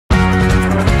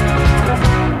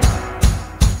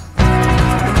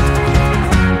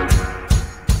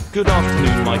Good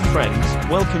afternoon, my friends.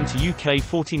 Welcome to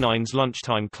UK49s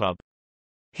Lunchtime Club.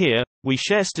 Here, we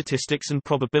share statistics and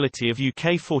probability of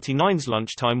UK49's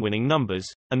lunchtime winning numbers,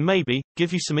 and maybe,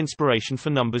 give you some inspiration for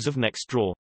numbers of next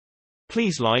draw.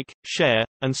 Please like, share,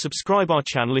 and subscribe our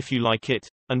channel if you like it,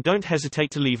 and don't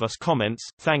hesitate to leave us comments,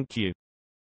 thank you.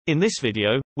 In this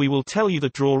video, we will tell you the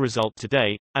draw result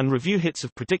today, and review hits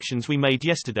of predictions we made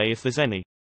yesterday if there's any.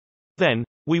 Then,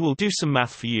 we will do some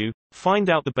math for you, find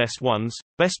out the best ones,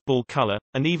 best ball color,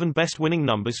 and even best winning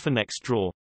numbers for next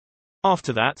draw.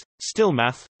 After that, still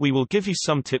math, we will give you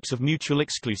some tips of mutual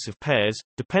exclusive pairs,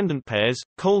 dependent pairs,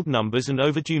 cold numbers and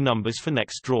overdue numbers for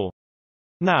next draw.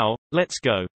 Now, let's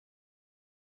go.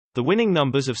 The winning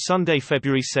numbers of Sunday,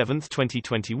 February 7,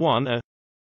 2021 are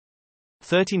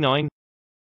 39,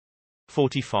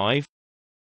 45,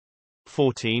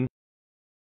 14,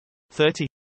 30,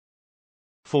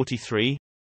 43,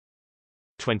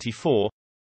 24,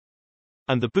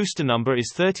 and the booster number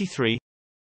is 33.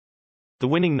 The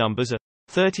winning numbers are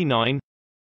 39,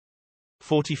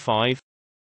 45,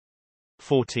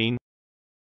 14,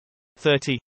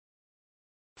 30,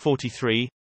 43,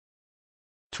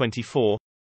 24,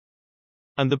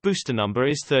 and the booster number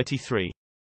is 33.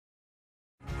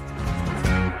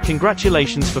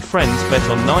 Congratulations for friends bet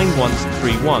on 9 ones,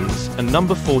 3 ones, and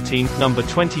number 14, number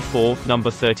 24, number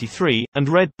 33, and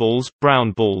red balls,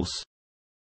 brown balls.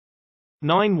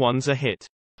 9 ones a hit.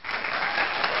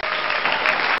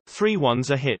 3 ones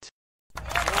a hit.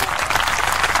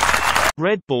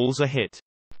 Red balls a hit.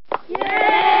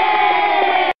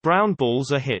 Yay! Brown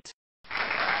balls a hit.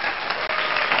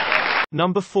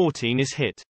 Number 14 is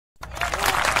hit.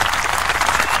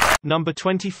 Number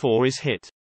 24 is hit.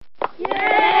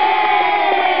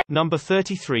 Yay! Number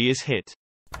 33 is hit.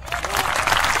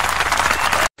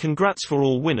 Congrats for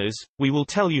all winners. We will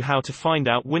tell you how to find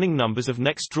out winning numbers of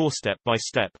next draw step by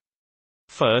step.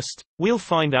 First, we'll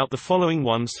find out the following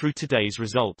ones through today's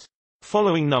result.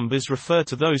 Following numbers refer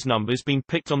to those numbers being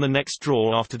picked on the next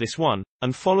draw after this one,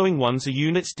 and following ones are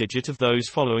units digit of those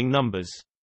following numbers.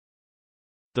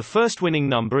 The first winning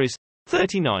number is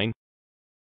 39.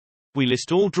 We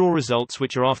list all draw results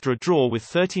which are after a draw with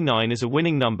 39 as a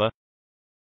winning number.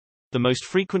 The most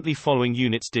frequently following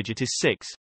units digit is 6,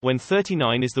 when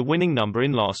 39 is the winning number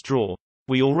in last draw.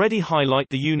 We already highlight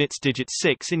the units digit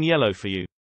 6 in yellow for you.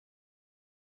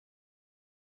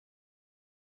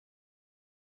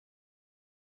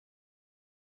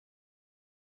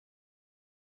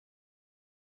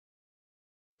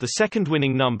 The second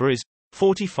winning number is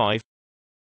 45.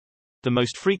 The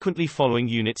most frequently following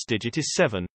units digit is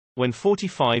 7, when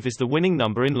 45 is the winning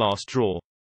number in last draw.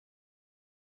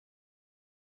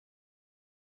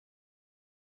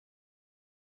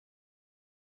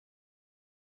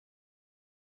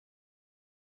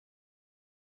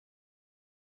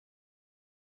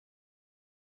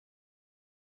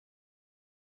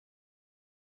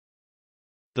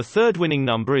 The third winning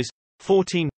number is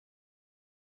 14.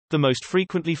 The most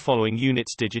frequently following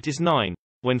units digit is 9,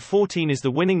 when 14 is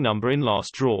the winning number in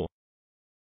last draw.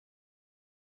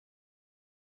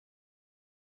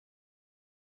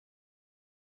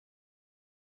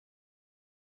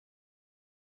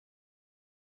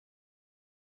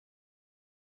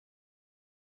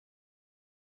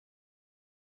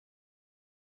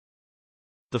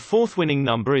 The fourth winning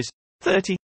number is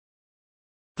 30.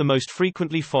 The most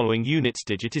frequently following units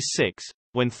digit is 6,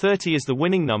 when 30 is the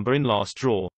winning number in last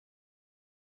draw.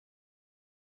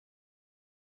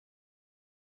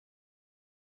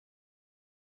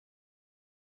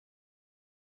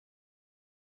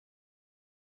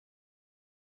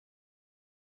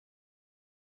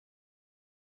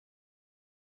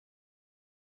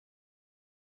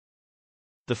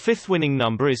 The fifth winning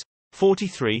number is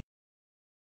 43.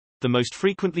 The most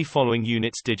frequently following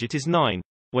units digit is 9,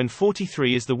 when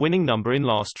 43 is the winning number in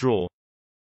last draw.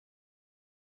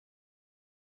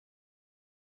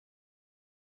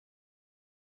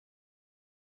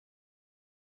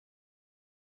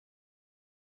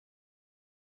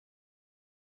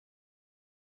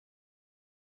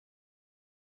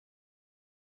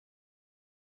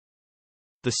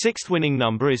 The sixth winning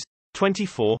number is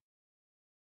 24.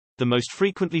 The most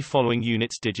frequently following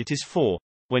units digit is 4,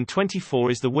 when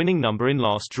 24 is the winning number in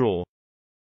last draw.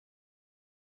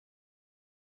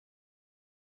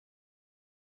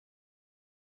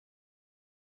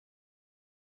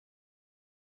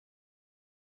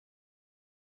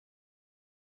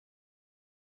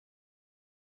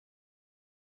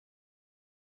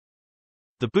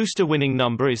 The booster winning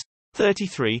number is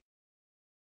 33.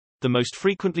 The most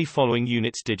frequently following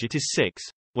units digit is 6,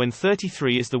 when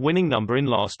 33 is the winning number in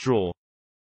last draw.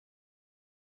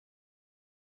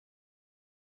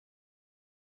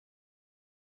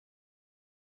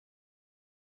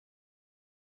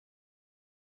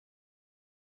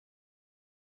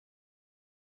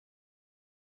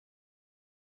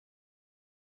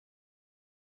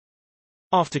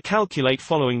 After calculate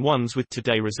following ones with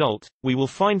today result, we will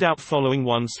find out following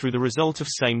ones through the result of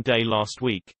same day last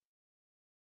week.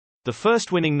 The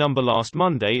first winning number last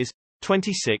Monday is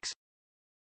 26.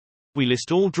 We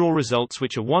list all draw results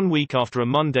which are 1 week after a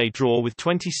Monday draw with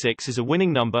 26 as a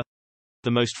winning number.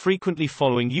 The most frequently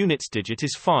following units digit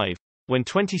is 5. When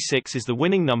 26 is the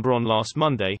winning number on last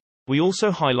Monday, we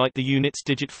also highlight the units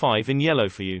digit 5 in yellow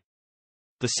for you.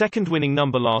 The second winning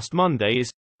number last Monday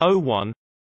is 01.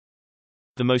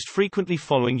 The most frequently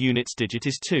following units digit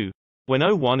is 2. When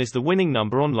 01 is the winning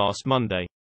number on last Monday.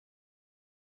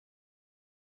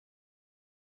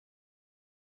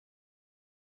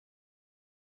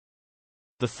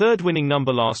 The third winning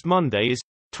number last Monday is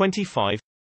 25.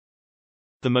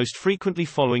 The most frequently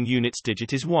following units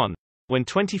digit is 1. When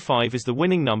 25 is the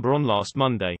winning number on last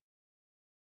Monday.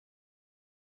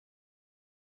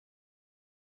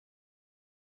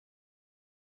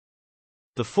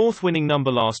 The fourth winning number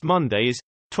last Monday is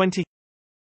 20.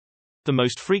 The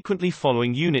most frequently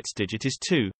following units digit is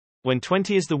 2. When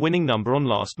 20 is the winning number on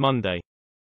last Monday.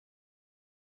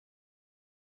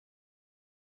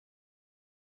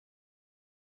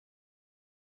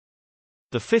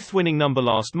 The fifth winning number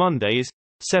last Monday is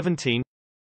 17.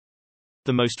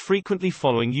 The most frequently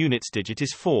following units digit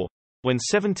is 4. When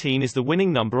 17 is the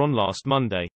winning number on last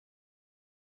Monday.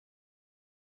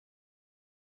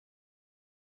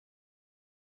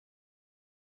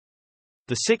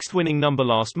 The sixth winning number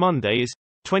last Monday is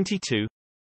 22.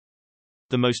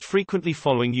 The most frequently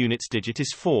following units digit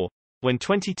is 4. When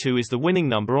 22 is the winning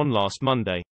number on last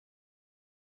Monday.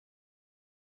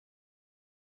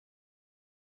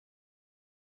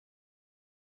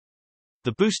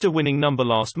 The booster winning number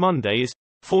last Monday is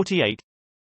 48.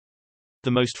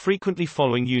 The most frequently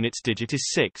following units digit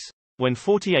is 6. When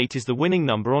 48 is the winning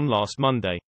number on last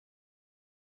Monday.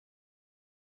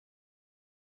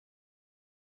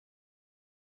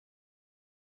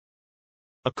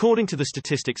 According to the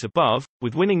statistics above,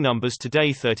 with winning numbers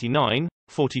today 39,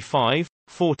 45,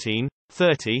 14,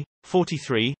 30,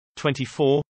 43,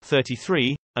 24,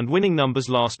 33, and winning numbers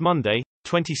last Monday,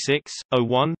 26,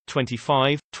 01,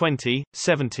 25, 20,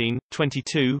 17,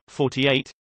 22,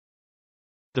 48.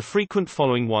 The frequent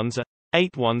following ones are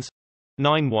 8 ones,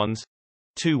 9 ones,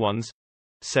 2 ones,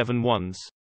 7 ones.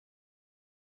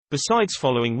 Besides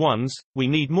following ones, we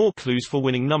need more clues for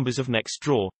winning numbers of next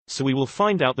draw, so we will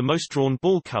find out the most drawn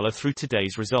ball color through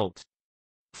today's result.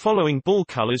 Following ball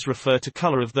colors refer to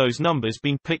color of those numbers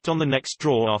being picked on the next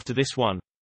draw after this one.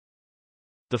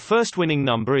 The first winning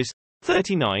number is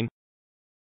 39.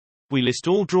 We list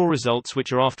all draw results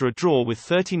which are after a draw with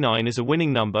 39 as a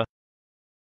winning number.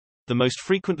 The most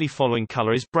frequently following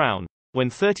color is brown. When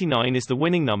 39 is the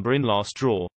winning number in last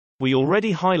draw. We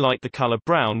already highlight the color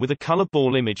brown with a color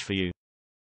ball image for you.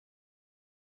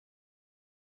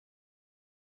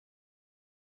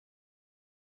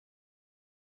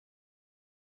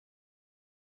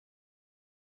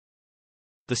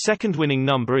 The second winning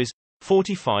number is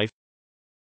 45.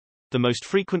 The most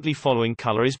frequently following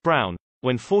color is brown.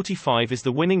 When 45 is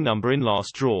the winning number in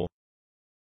last draw.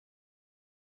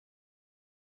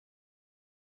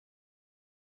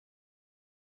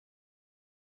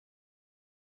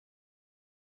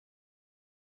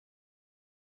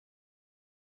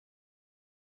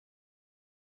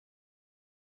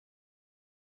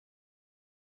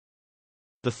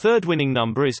 The third winning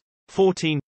number is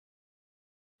 14.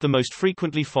 The most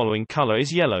frequently following color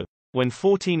is yellow. When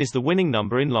 14 is the winning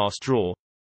number in last draw.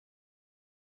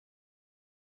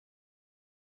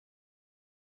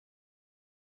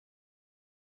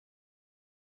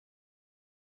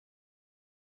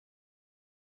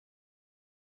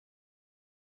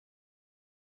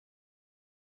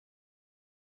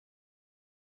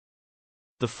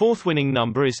 The fourth winning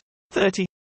number is 30.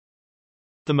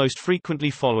 The most frequently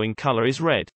following color is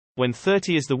red. When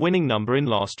 30 is the winning number in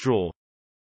last draw.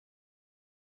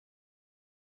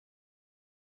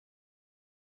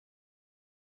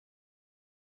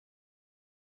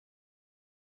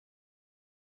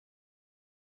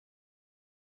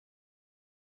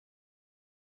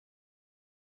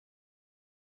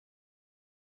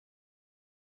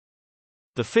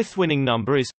 The fifth winning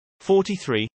number is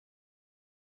 43.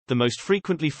 The most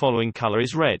frequently following color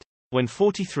is red. When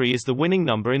 43 is the winning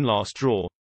number in last draw.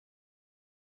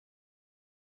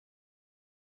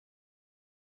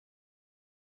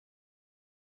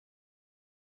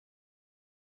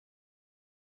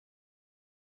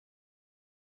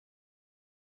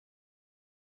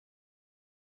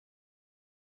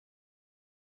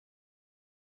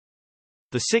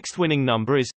 The sixth winning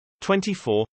number is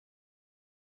 24.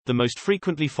 The most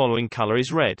frequently following color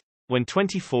is red. When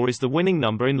 24 is the winning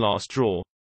number in last draw.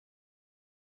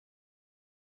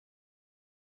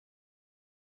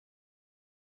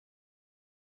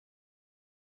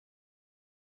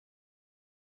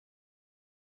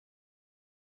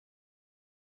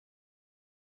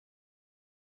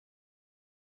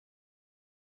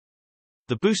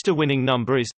 The booster winning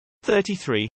number is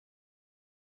 33.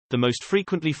 The most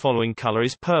frequently following color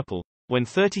is purple, when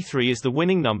 33 is the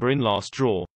winning number in last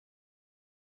draw.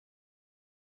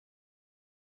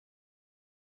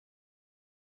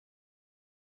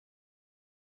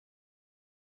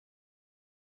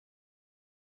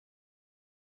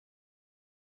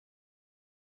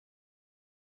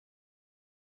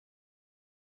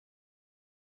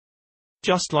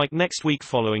 Just like next week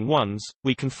following ones,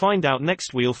 we can find out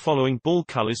next wheel following ball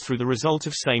colors through the result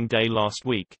of same day last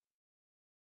week.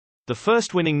 The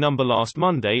first winning number last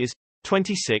Monday is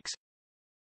 26.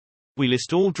 We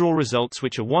list all draw results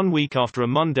which are 1 week after a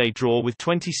Monday draw with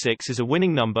 26 as a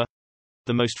winning number.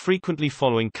 The most frequently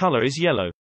following color is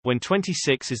yellow. When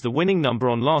 26 is the winning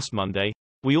number on last Monday,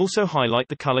 we also highlight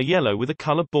the color yellow with a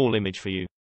color ball image for you.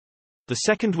 The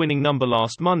second winning number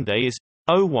last Monday is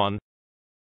 01.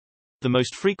 The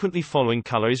most frequently following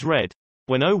color is red,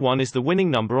 when 01 is the winning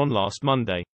number on last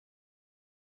Monday.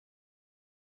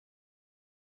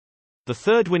 The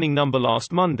third winning number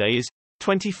last Monday is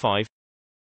 25.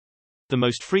 The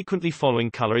most frequently following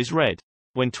color is red,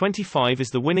 when 25 is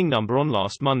the winning number on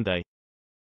last Monday.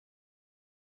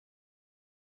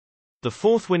 The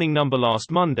fourth winning number last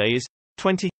Monday is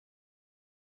 20.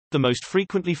 The most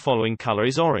frequently following color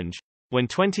is orange, when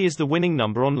 20 is the winning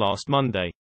number on last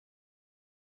Monday.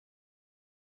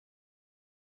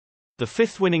 The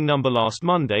fifth winning number last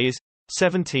Monday is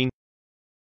 17.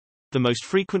 The most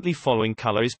frequently following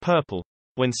color is purple,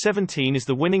 when 17 is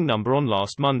the winning number on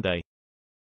last Monday.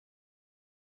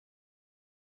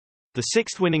 The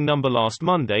sixth winning number last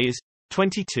Monday is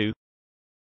 22.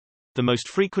 The most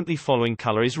frequently following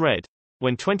color is red,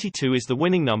 when 22 is the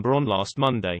winning number on last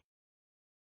Monday.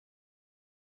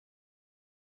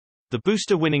 The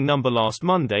booster winning number last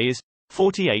Monday is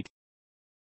 48.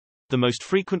 The most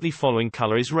frequently following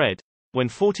color is red, when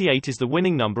 48 is the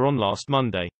winning number on last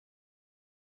Monday.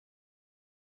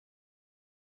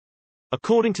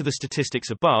 According to the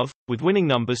statistics above, with winning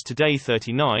numbers today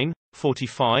 39,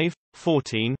 45,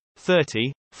 14,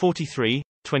 30, 43,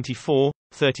 24,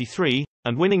 33,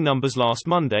 and winning numbers last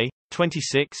Monday,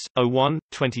 26, 01,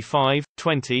 25,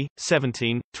 20,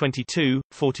 17, 22,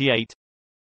 48.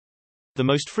 The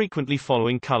most frequently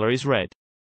following color is red.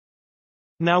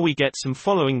 Now we get some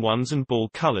following ones and ball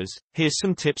colors. Here's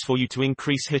some tips for you to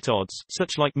increase hit odds,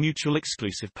 such like mutual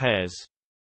exclusive pairs.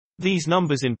 These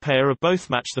numbers in pair are both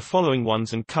match the following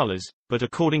ones and colors, but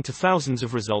according to thousands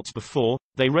of results before,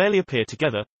 they rarely appear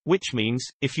together, which means,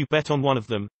 if you bet on one of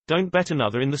them, don't bet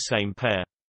another in the same pair.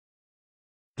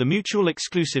 The mutual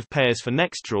exclusive pairs for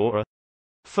next draw are: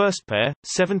 first pair,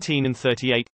 17 and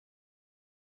 38.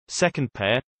 Second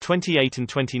pair, 28 and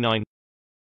 29.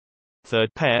 Third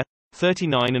pair,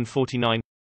 39 and 49.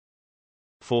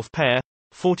 Fourth pair,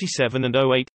 47 and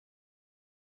 08.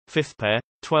 Fifth pair,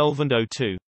 12 and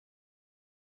 02.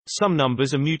 Some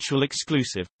numbers are mutual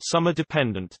exclusive, some are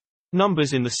dependent.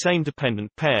 Numbers in the same dependent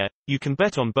pair, you can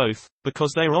bet on both,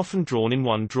 because they are often drawn in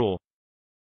one draw.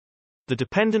 The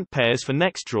dependent pairs for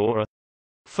next draw are: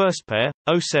 first pair,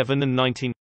 07 and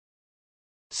 19.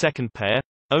 Second pair,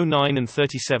 09 and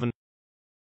 37.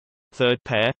 Third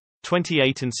pair,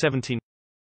 28 and 17.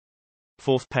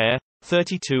 Fourth pair,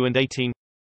 32 and 18.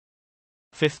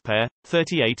 Fifth pair,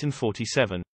 38 and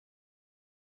 47.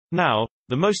 Now,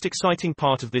 the most exciting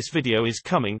part of this video is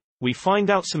coming. We find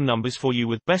out some numbers for you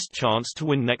with best chance to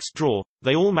win next draw.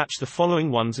 They all match the following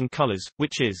ones and colors,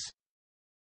 which is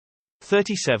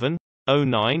 37,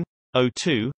 09,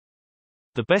 02.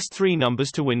 The best three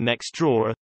numbers to win next draw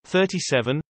are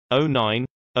 37, 09,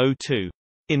 02.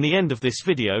 In the end of this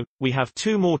video, we have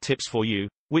two more tips for you,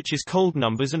 which is cold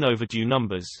numbers and overdue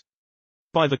numbers.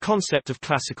 By the concept of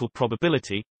classical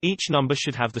probability, each number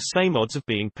should have the same odds of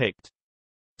being picked.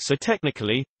 So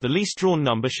technically, the least drawn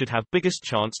number should have biggest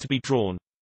chance to be drawn.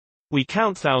 We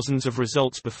count thousands of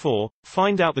results before,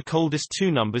 find out the coldest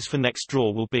two numbers for next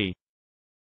draw will be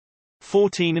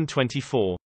 14 and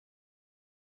 24.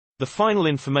 The final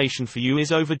information for you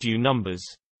is overdue numbers.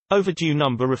 Overdue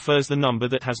number refers the number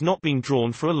that has not been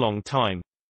drawn for a long time.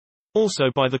 Also,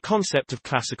 by the concept of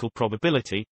classical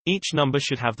probability, each number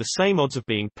should have the same odds of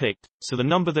being picked, so the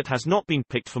number that has not been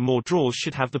picked for more draws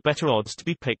should have the better odds to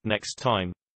be picked next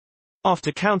time.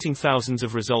 After counting thousands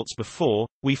of results before,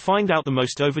 we find out the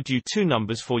most overdue two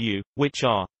numbers for you, which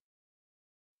are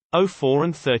 04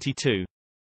 and 32.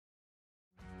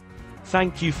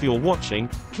 Thank you for your watching.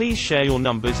 Please share your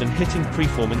numbers and hitting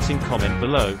performance in comment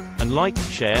below, and like,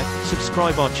 share,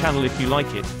 subscribe our channel if you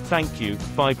like it. Thank you,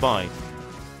 bye bye.